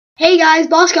Hey guys,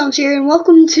 Boss Comes here, and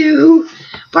welcome to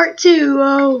part 2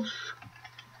 of,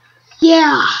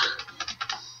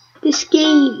 this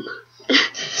game.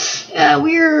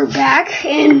 We're back,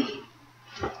 and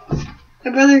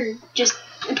my brother just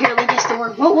apparently guessed the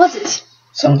word. What was it?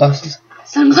 Sunglasses.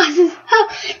 Sunglasses?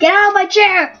 Oh, get out of my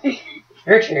chair!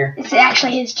 Your chair. It's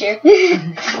actually his chair.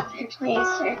 It's actually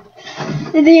his chair.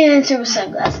 The answer was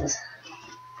sunglasses.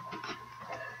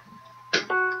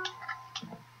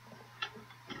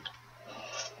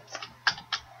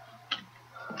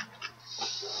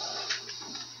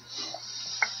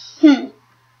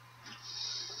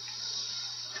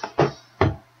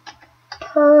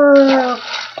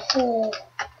 Purple.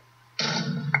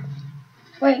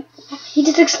 Wait, he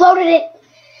just exploded it.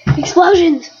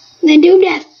 Explosions. And then doom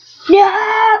death. No!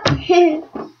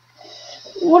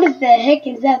 What is the heck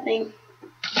is that thing?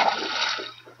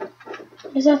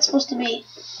 What is that supposed to be?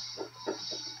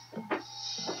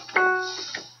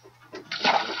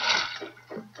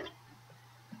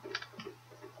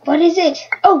 What is it?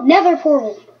 Oh, nether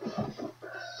portal.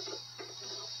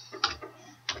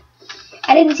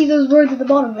 I didn't see those words at the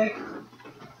bottom there.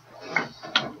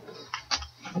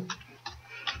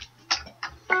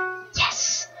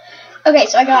 Yes. Okay,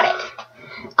 so I got it.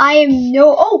 I am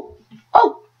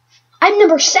I'm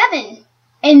number 7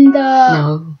 in the.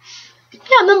 No.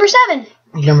 Yeah, I'm number 7.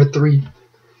 You're number 3.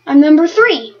 I'm number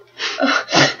 3.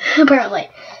 Apparently.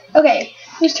 Okay,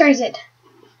 whose turn is it?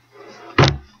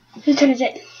 Whose turn is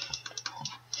it?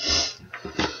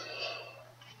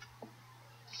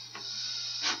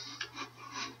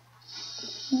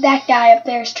 That guy up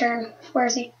there's turn. Where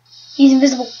is he? He's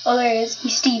invisible. Oh, there he is.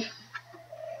 He's Steve.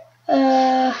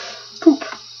 Poop.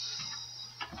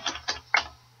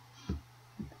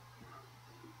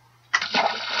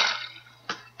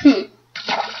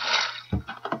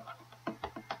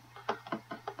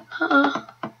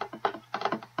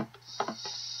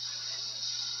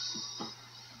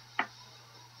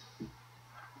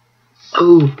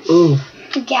 Ooh.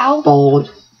 Gal?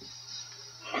 Bald.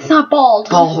 It's not bald.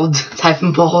 Bald. Type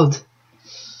in bald.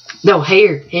 No,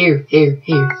 hair. Hair. No.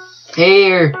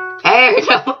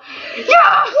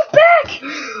 Yeah, we're back!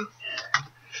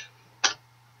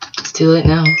 It's too late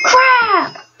now.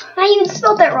 Crap! I even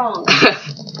spelled that wrong.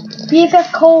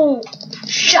 BFF Cole.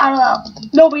 Shut up.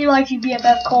 Nobody likes you,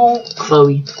 BFF Cole.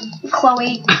 Chloe.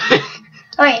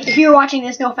 Okay, if you're watching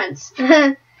this, no offense.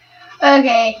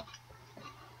 Okay.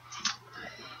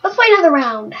 Let's play another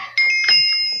round.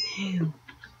 Ew.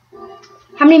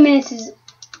 How many minutes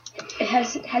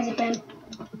has it been?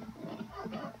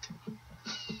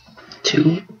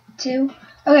 2. 2?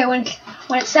 Okay, when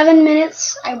it's 7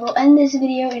 minutes, I will end this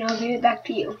video and I'll give it back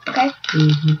to you. Okay?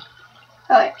 Mm-hmm.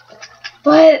 Okay.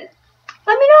 But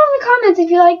let me know in the comments if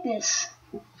you like this.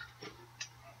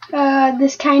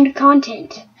 This kind of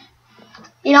content.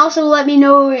 And also let me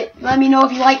know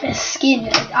if you like this skin.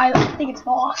 I think it's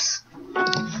boss.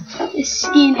 This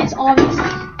skin is obviously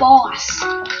boss.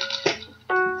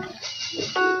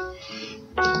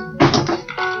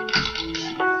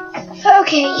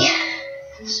 Okay.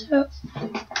 So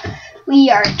we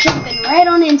are jumping right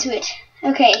on into it.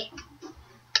 Okay.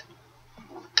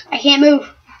 I can't move.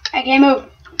 That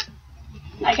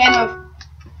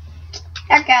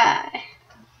guy.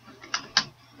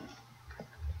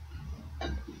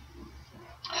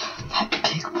 That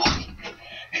big boy.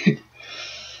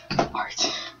 Art.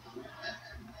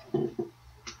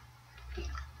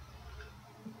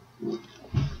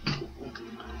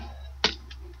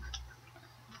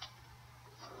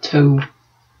 Toe.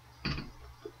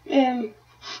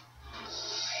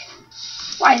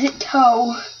 Why is it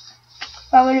toe?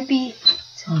 Why would it be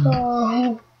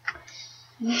toe?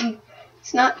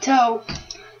 It's not toe.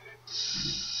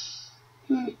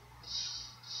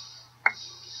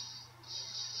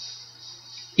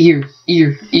 Ear.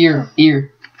 Ear.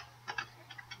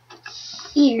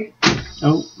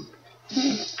 Oh.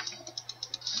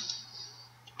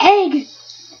 Egg.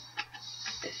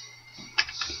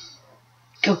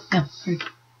 Go. Hurry.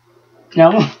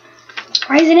 No.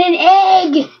 Why is it an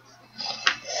egg?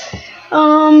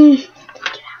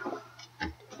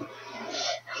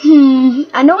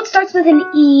 I know it starts with an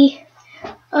E.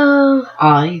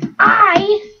 I.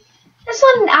 That's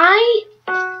not an I.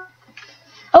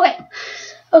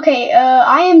 Okay.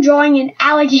 I am drawing an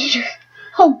alligator.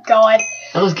 Oh God.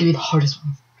 That always give you the hardest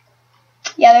ones.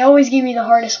 Yeah, they always give me the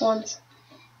hardest ones.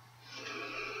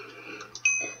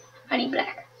 I need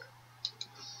black.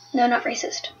 No, not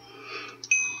racist.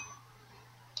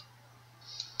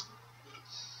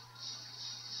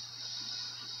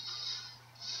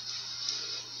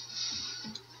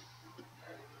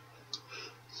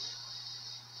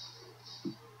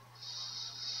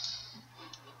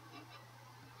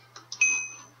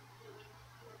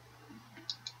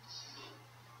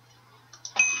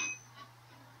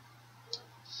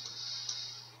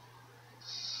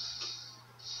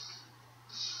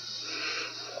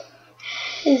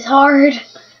 is hard.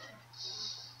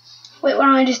 Wait, why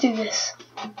don't I just do this?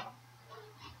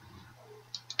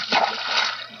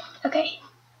 Okay.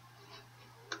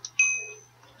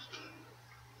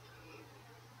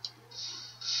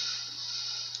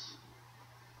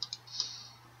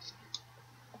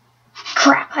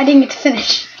 Crap, I didn't get to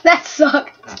finish. That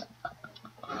sucked.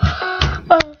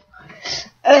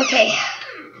 Okay.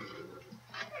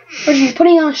 We're just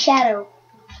putting on a shadow.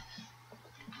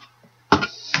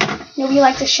 Nobody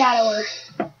likes a shadower.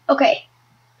 Okay.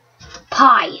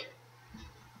 Pie.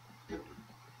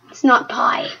 It's not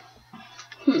pie.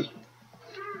 Hey,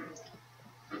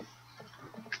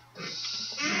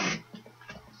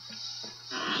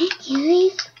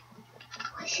 Gary.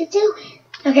 What you doing?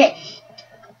 Okay.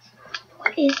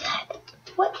 What is that?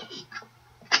 What?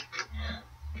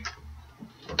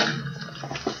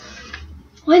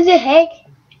 What the heck?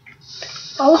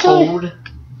 Oh, Cold.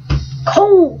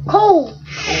 Cold. Cold.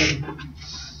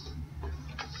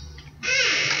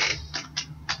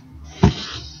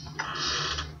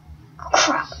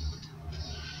 Crap.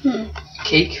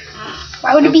 Cake.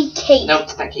 Why would it be cake? No,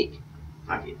 it's not cake.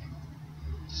 Not cake.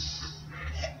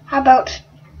 How about?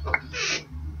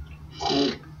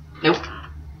 Nope.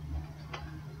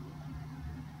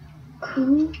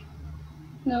 Cool.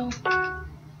 No.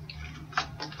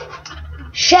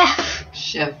 Chef.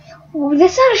 Chef. Oh,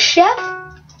 that's not a chef.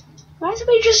 Why did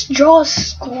somebody just draw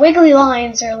squiggly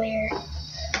lines earlier?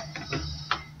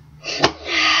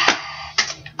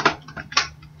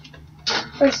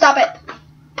 Or stop it.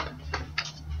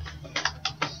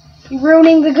 You're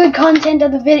ruining the good content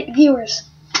of the viewers.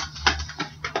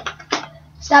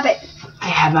 Stop it. I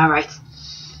have my rights.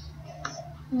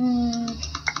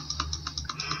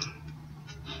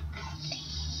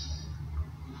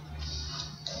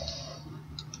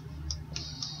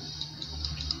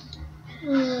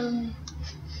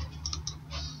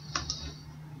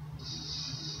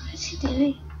 What is he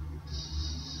doing?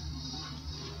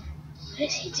 What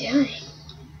is he doing?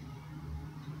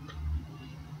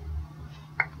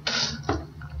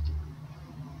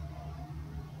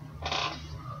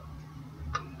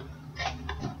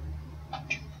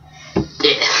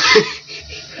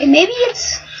 And maybe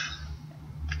it's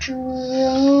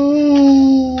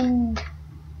drone.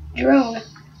 Drone.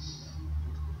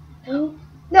 No.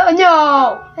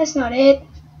 No, that's not it.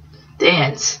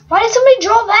 Dance. Why did somebody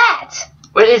draw that?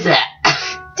 What is that?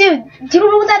 Dude, do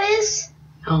you know what that is?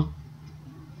 Oh.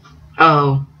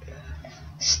 Oh.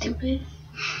 Stupid.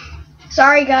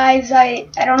 Sorry guys, I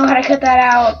don't know how to cut that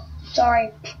out.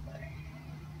 Sorry.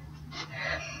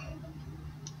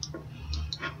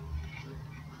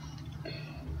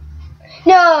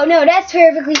 No, that's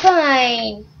perfectly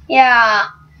fine. Yeah.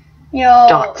 No.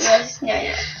 Dots. Yes,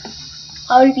 no.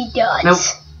 How would it be dots? Nope.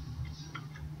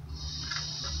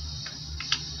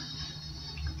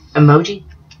 Emoji?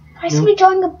 Why is somebody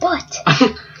drawing a butt? What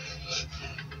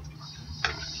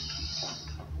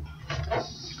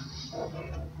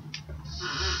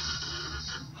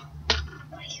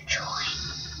are you drawing?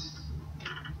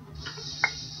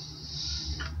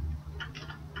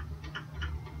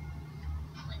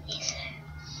 What is it?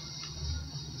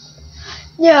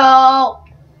 No.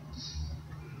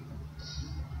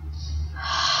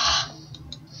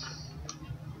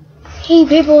 Hey,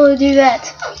 people who do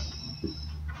that.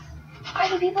 Why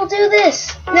do people do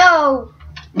this? No.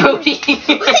 Bodhi. I think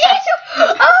he was just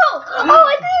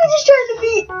trying to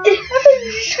be. I thought he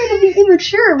was just trying to be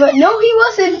immature, but no, he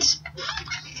wasn't.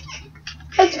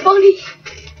 That's funny.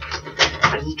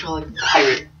 Why didn't you draw like a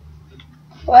pirate?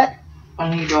 What? Why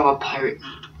don't you draw a pirate?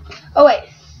 Oh wait.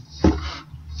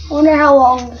 I wonder how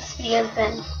long this video's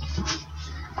been.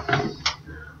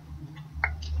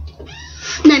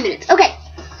 9 minutes. Okay.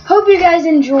 Hope you guys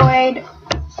enjoyed.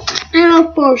 I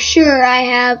know for sure I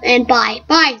have. And bye.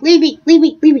 Bye. Leave me.